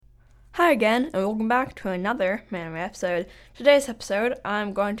Hi again, and welcome back to another anime episode. Today's episode,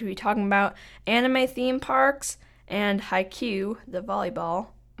 I'm going to be talking about anime theme parks and Haikyuu, the volleyball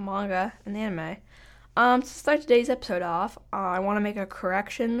manga and anime. To start today's episode off, I want to make a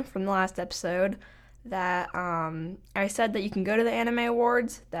correction from the last episode that I said that you can go to the anime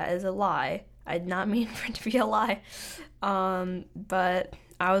awards. That is a lie. I did not mean for it to be a lie, but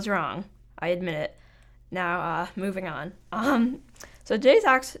I was wrong. I admit it. Now, moving on. So today's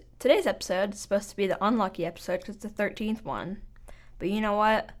episode is supposed to be the unlucky episode because it's the 13th one. But you know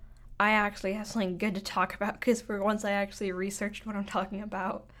what? I actually have something good to talk about because for once I actually researched what I'm talking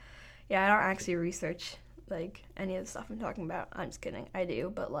about. Yeah, I don't actually research, any of the stuff I'm talking about. I'm just kidding. I do,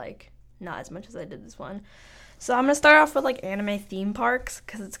 but, not as much as I did this one. So I'm going to start off with, anime theme parks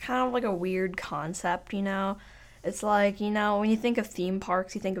because it's kind of, a weird concept, you know? It's when you think of theme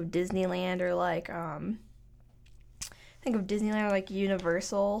parks, you think of Disneyland or,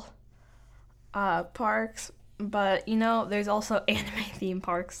 Universal parks, but there's also anime theme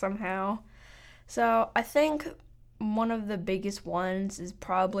parks somehow. So I think one of the biggest ones is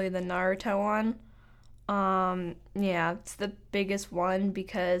probably the Naruto one. Yeah, it's the biggest one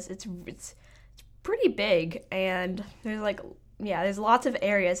because it's pretty big, and there's lots of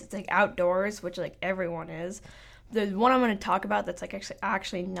areas. It's outdoors, which everyone is. There's one I'm going to talk about that's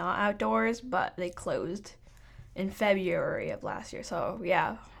actually not outdoors, but they closed in February of last year. So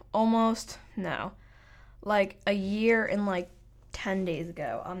yeah, almost no, a year and 10 days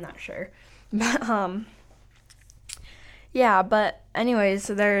ago. I'm not sure, but yeah. But anyways,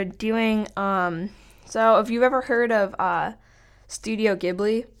 so they're doing So if you've ever heard of Studio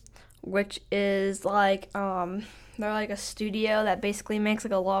Ghibli, which is they're a studio that basically makes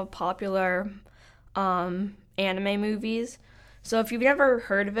a lot of popular anime movies. So if you've never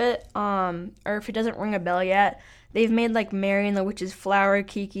heard of it, or if it doesn't ring a bell yet, they've made Mary and the Witch's Flower,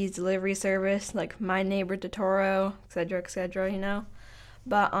 Kiki's Delivery Service, My Neighbor Totoro, etc., you know.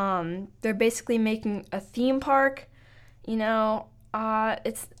 But they're basically making a theme park. I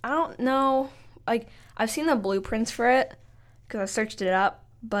don't know, I've seen the blueprints for it because I searched it up,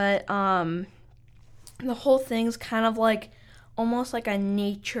 but the whole thing's kind of almost like a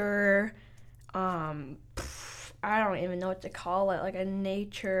nature I don't even know what to call it, a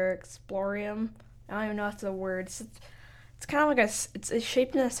nature explorium. I don't even know if that's a word. It's kind of it's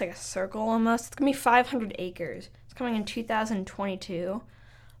shaped in a circle almost. It's going to be 500 acres. It's coming in 2022.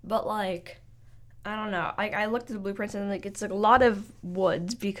 But I don't know. I looked at the blueprints and it's a lot of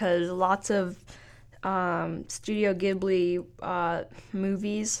woods because lots of Studio Ghibli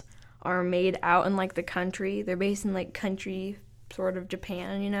movies are made out in the country. They're based in country sort of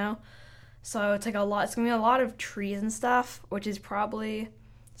Japan, you know. So it's a lot. It's gonna be a lot of trees and stuff, which is probably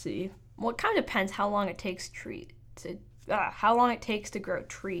it kind of depends how long it takes how long it takes to grow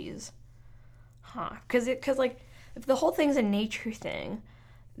trees, Because if the whole thing's a nature thing,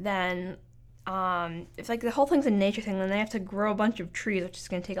 then if the whole thing's a nature thing, then they have to grow a bunch of trees, which is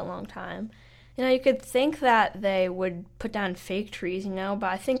gonna take a long time. You could think that they would put down fake trees, but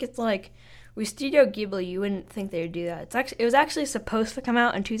I think it's with Studio Ghibli, you wouldn't think they would do that. It was actually supposed to come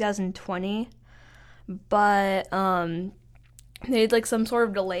out in 2020, but they did some sort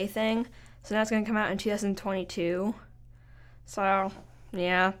of delay thing, so now it's gonna come out in 2022. So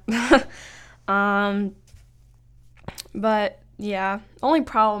yeah, but yeah. Only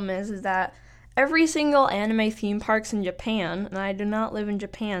problem is that every single anime theme park's in Japan, and I do not live in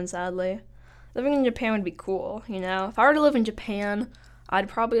Japan, sadly. Living in Japan would be cool, If I were to live in Japan, I'd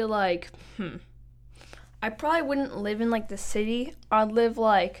probably I probably wouldn't live in the city. I'd live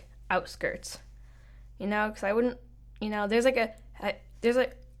outskirts, because I wouldn't, there's what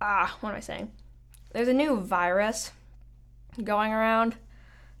am I saying? There's a new virus going around,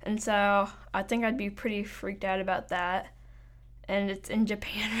 and so I think I'd be pretty freaked out about that. And it's in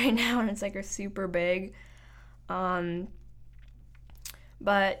Japan right now, and it's super big.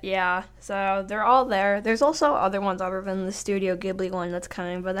 But yeah, so they're all there. There's also other ones other than the Studio Ghibli one that's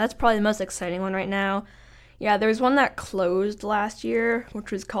coming, but that's probably the most exciting one right now. Yeah, there's one that closed last year, which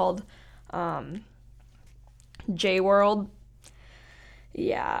was called J-World.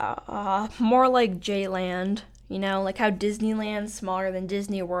 Yeah, more like J-Land, how Disneyland's smaller than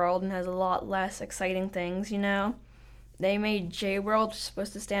Disney World and has a lot less exciting things, They made J-World,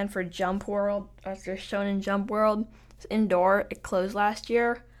 supposed to stand for Jump World, after Shonen Jump World. Indoor. It closed last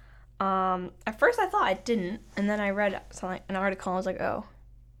year. At first I thought it didn't, and then I read an article and I was oh,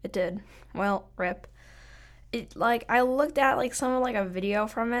 it did. Well, rip. It I looked at some of a video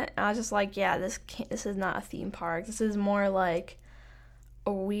from it, and I was just yeah, this is not a theme park. This is more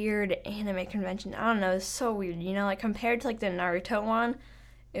a weird anime convention. I don't know, it's so weird, compared to the Naruto one.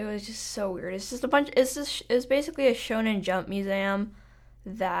 It was just so weird. It's just a bunch. It's basically a Shonen Jump museum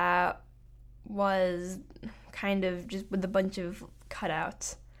that was kind of just with a bunch of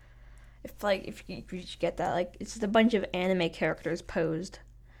cutouts. If you get that, like it's just a bunch of anime characters posed.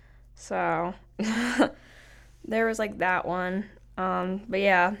 So there was like that one. But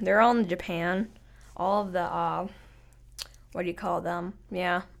yeah, they're all in Japan. All of the what do you call them?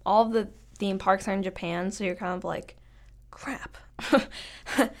 Yeah, all of the theme parks are in Japan. So you're kind of like, crap.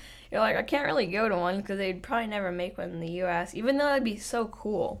 You're like, I can't really go to one because they'd probably never make one in the U.S. Even though that'd be so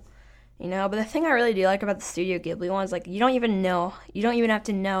cool. But the thing I really do like about the Studio Ghibli ones, like, you don't even have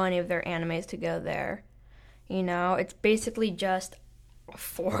to know any of their animes to go there. It's basically just a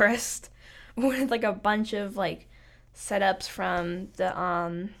forest with, like, a bunch of, like, setups from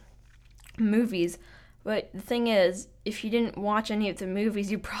the, movies. But the thing is, if you didn't watch any of the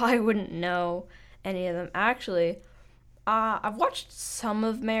movies, you probably wouldn't know any of them. Actually, I've watched some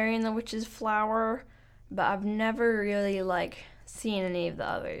of Mary and the Witch's Flower, but I've never really, like, seen any of the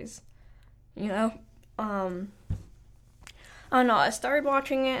others. I don't know, I started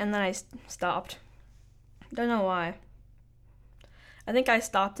watching it and then I stopped. Don't know why. I think I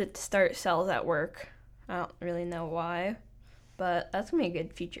stopped it to start Cells at Work. I don't really know why, but that's gonna be a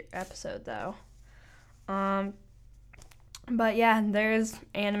good future episode though. But yeah, there's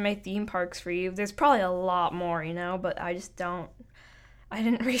anime theme parks for you. There's probably a lot more, but I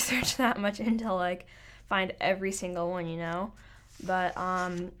didn't research that much into like find every single one. But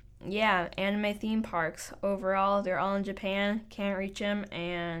yeah, anime theme parks. Overall, they're all in Japan. Can't reach them,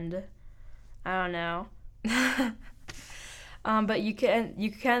 and I don't know. But you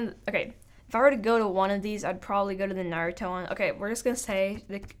can. Okay, if I were to go to one of these, I'd probably go to the Naruto one. Okay, we're just gonna say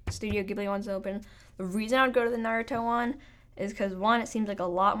the Studio Ghibli one's open. The reason I would go to the Naruto one is because one, it seems like a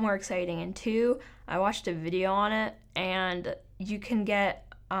lot more exciting, and two, I watched a video on it, and you can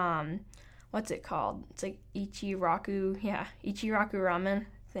get what's it called? It's like Ichiraku ramen.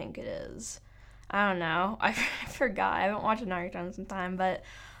 Think it is. I don't know. I forgot. I haven't watched Naruto in some time, but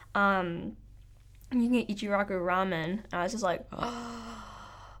you can get Ichiraku ramen. And I was just like, oh,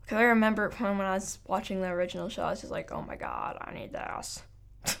 because I remember when I was watching the original show, I was just like, oh my god, I need this.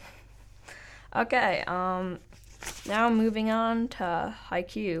 Okay. Now moving on to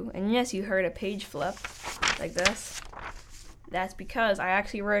Haikyuu, and yes, you heard a page flip like this. That's because I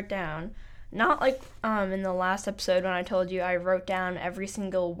actually wrote down. Not like in the last episode when I told you I wrote down every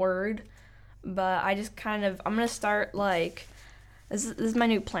single word, but I just I'm going to start like, this is my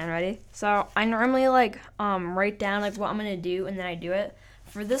new plan, ready? So I normally like write down like what I'm going to do and then I do it.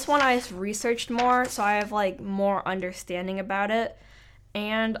 For this one I just researched more, so I have like more understanding about it.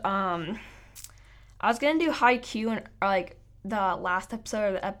 And I was going to do Haikyuu in like the last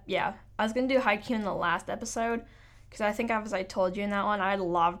episode, I was going to do Haikyuu in the last episode. Because I think, as I told you in that one, I had a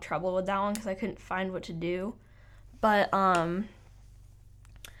lot of trouble with that one because I couldn't find what to do. But,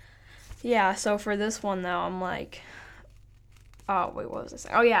 yeah, so for this one, though, I'm like, oh, wait, what was I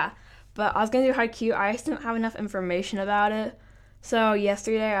saying? Oh, yeah, but I was going to do Haikyuu. I just didn't have enough information about it. So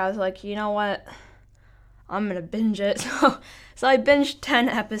yesterday, I was like, you know what? I'm going to binge it. So I binged 10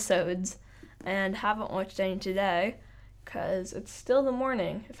 episodes and haven't watched any today because it's still the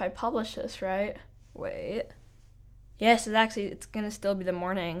morning if I publish this, right? Wait. Yes, it's going to still be the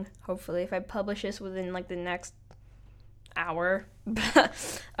morning, hopefully, if I publish this within, like, the next hour.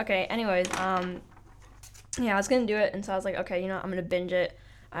 Okay, anyways, yeah, I was going to do it, and so I was like, okay, I'm going to binge it.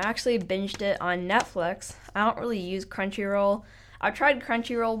 I actually binged it on Netflix. I don't really use Crunchyroll. I've tried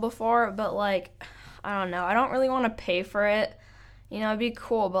Crunchyroll before, but, like, I don't know. I don't really want to pay for it. It'd be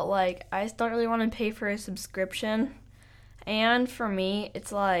cool, but, like, I just don't really want to pay for a subscription. And for me,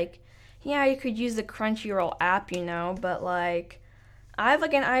 it's like, yeah, you could use the Crunchyroll app, but, like, I have,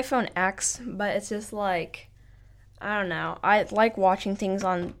 like, an iPhone X, but it's just, like, I don't know. I like watching things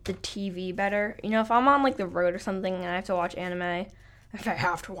on the TV better. If I'm on, like, the road or something and I have to watch anime, if I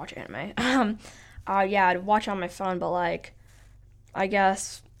have to watch anime, yeah, I'd watch on my phone, but, like, I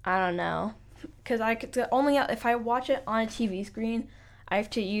guess, I don't know. Because if I watch it on a TV screen, I have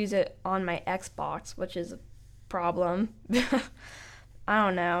to use it on my Xbox, which is a problem. I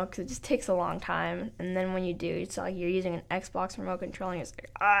don't know, because it just takes a long time, and then when you do, it's like you're using an Xbox remote control, and it's like,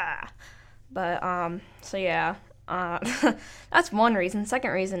 But, so yeah, that's one reason.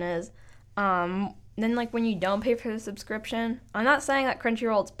 Second reason is, then, like, when you don't pay for the subscription, I'm not saying that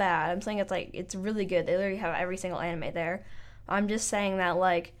Crunchyroll's bad, I'm saying it's really good. They literally have every single anime there. I'm just saying that,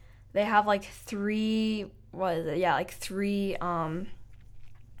 like, they have, like, three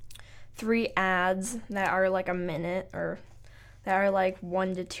ads that are, like, a minute, or that are like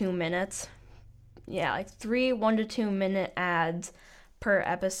 1 to 2 minutes. Yeah, like 3 1 to 2 minute ads per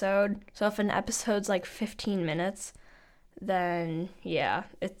episode. So if an episode's like 15 minutes, then yeah,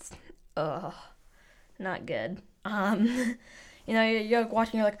 it's not good. You're like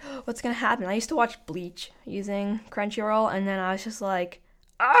watching, you're like, oh, what's gonna happen? I used to watch Bleach using Crunchyroll, and then I was just like,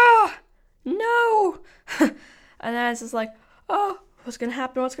 no! And then I was just like, oh, what's gonna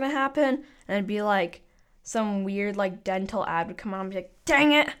happen? What's gonna happen? And it'd be like, some weird, like, dental ad would come on and be like,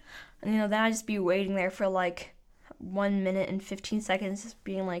 dang it! And, then I'd just be waiting there for, like, 1 minute and 15 seconds, just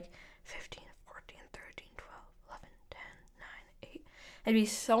being like, 15, 14, 13, 12, 11, 10, 9, 8. It'd be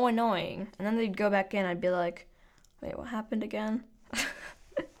so annoying. And then they'd go back in, I'd be like, wait, what happened again?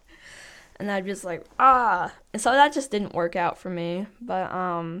 And I'd be just like, And so that just didn't work out for me. But,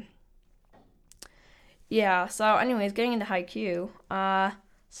 yeah. So, anyways, getting into Haikyuu.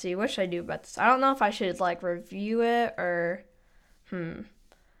 See, what should I do about this? I don't know if I should, like, review it or,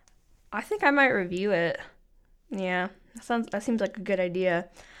 I think I might review it. Yeah, that seems like a good idea.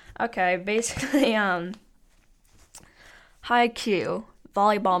 Okay, basically, Haikyuu,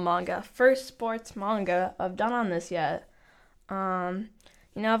 volleyball manga, first sports manga I've done on this yet.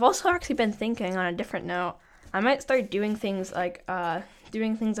 I've also actually been thinking on a different note, I might start doing things like,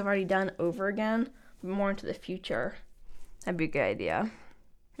 doing things I've already done over again, but more into the future. That'd be a good idea.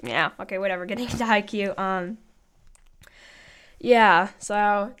 Yeah, okay, whatever, getting into Haikyuu, yeah,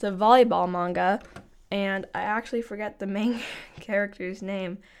 so it's a volleyball manga, and I actually forget the main character's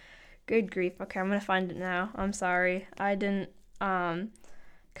name. Good grief. Okay, I'm gonna find it now. I'm sorry. I didn't come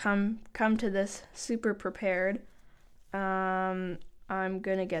to this super prepared. I'm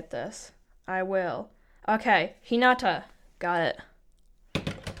gonna get this. I will. Okay, Hinata. Got it.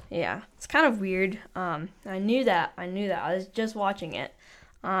 Yeah, it's kind of weird. I knew that. I was just watching it.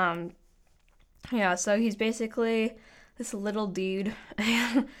 Yeah, so he's basically this little dude.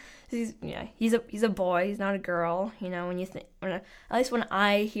 he's a boy. He's not a girl. At least when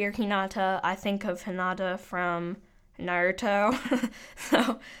I hear Hinata, I think of Hinata from Naruto.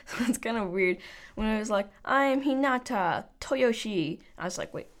 so it's kind of weird when it was like, I'm Hinata Toyoshi. I was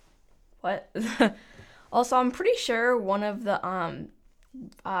like, wait, what? Also, I'm pretty sure one of the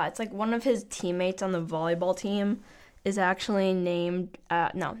it's like one of his teammates on the volleyball team is actually named.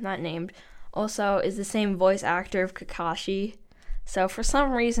 No, not named. Also, is the same voice actor of Kakashi. So for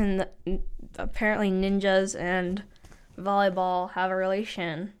some reason, apparently ninjas and volleyball have a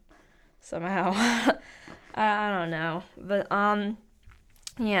relation somehow. I don't know, but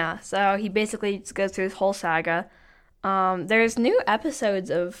yeah. So he basically just goes through his whole saga. There's new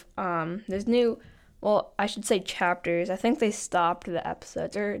episodes of well, I should say chapters. I think they stopped the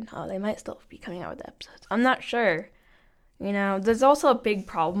episodes, or no, they might still be coming out with the episodes. I'm not sure. There's also a big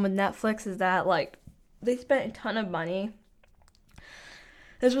problem with Netflix is that, like, they spent a ton of money.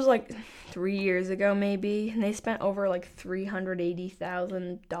 This was, like, 3 years ago, maybe, and they spent over, like,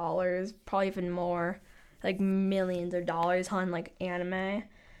 $380,000, probably even more, like, millions of dollars on, like, anime,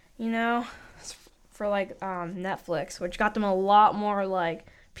 for, like, Netflix, which got them a lot more, like,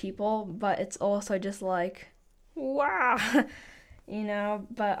 people, but it's also just, like, wow,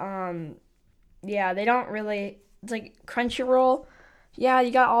 but, yeah, they don't really. It's like Crunchyroll, yeah, you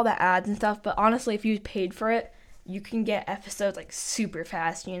got all the ads and stuff, but honestly, if you paid for it, you can get episodes, like, super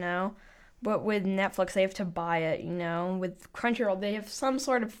fast, But with Netflix, they have to buy it, With Crunchyroll, they have some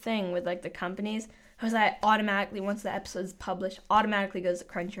sort of thing with, like, the companies, because that automatically, once the episode's published, automatically goes to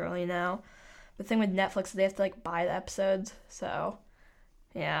Crunchyroll, The thing with Netflix is they have to, like, buy the episodes, so,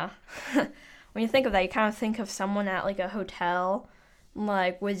 yeah. When you think of that, you kind of think of someone at, like, a hotel,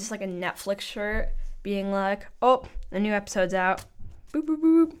 like, with just, like, a Netflix shirt, being like, oh, the new episode's out. Boop, boop,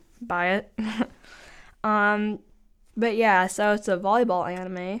 boop. Buy it. But yeah, so it's a volleyball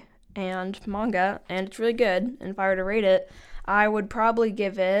anime and manga, and it's really good. And if I were to rate it, I would probably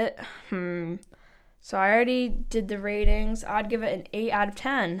give it, so I already did the ratings. I'd give it an 8 out of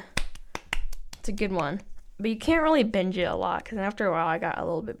 10. It's a good one. But you can't really binge it a lot, because after a while I got a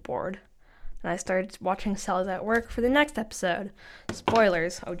little bit bored. And I started watching Cells at Work for the next episode.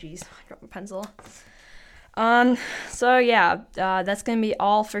 Spoilers. Oh, geez. I dropped my pencil. So yeah, that's gonna be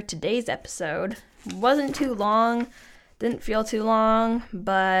all for today's episode. Wasn't too long, didn't feel too long,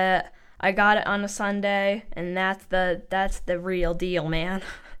 but I got it on a Sunday, and that's the real deal, man.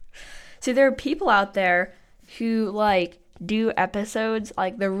 See, there are people out there who, like, do episodes,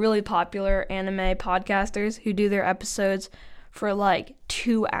 like, they're really popular anime podcasters who do their episodes for, like,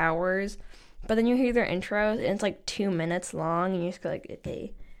 2 hours, but then you hear their intros, and it's, like, 2 minutes long, and you just go, like,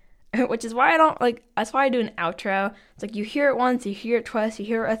 okay. Which is why I don't, like, that's why I do an outro. It's like, you hear it once, you hear it twice, you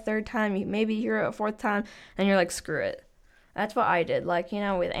hear it a third time, you maybe hear it a fourth time, and you're like, screw it. That's what I did. Like,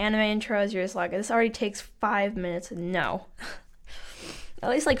 with anime intros, you're just like, this already takes 5 minutes. No. at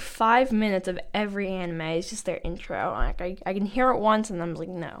least like 5 minutes of every anime is just their intro. Like I can hear it once and I'm like,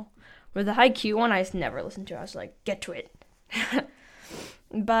 no. With the Haikyuu one, I just never listened to it. I was like, get to it.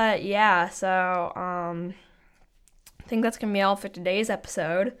 But yeah, so I think that's gonna be all for today's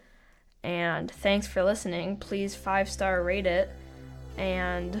episode. And thanks for listening. Please 5-star rate it.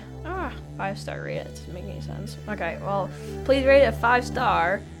 And 5-star rate it. Doesn't make any sense. Okay, well, please rate it a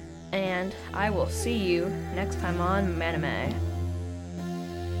 5-star. And I will see you next time on Manime.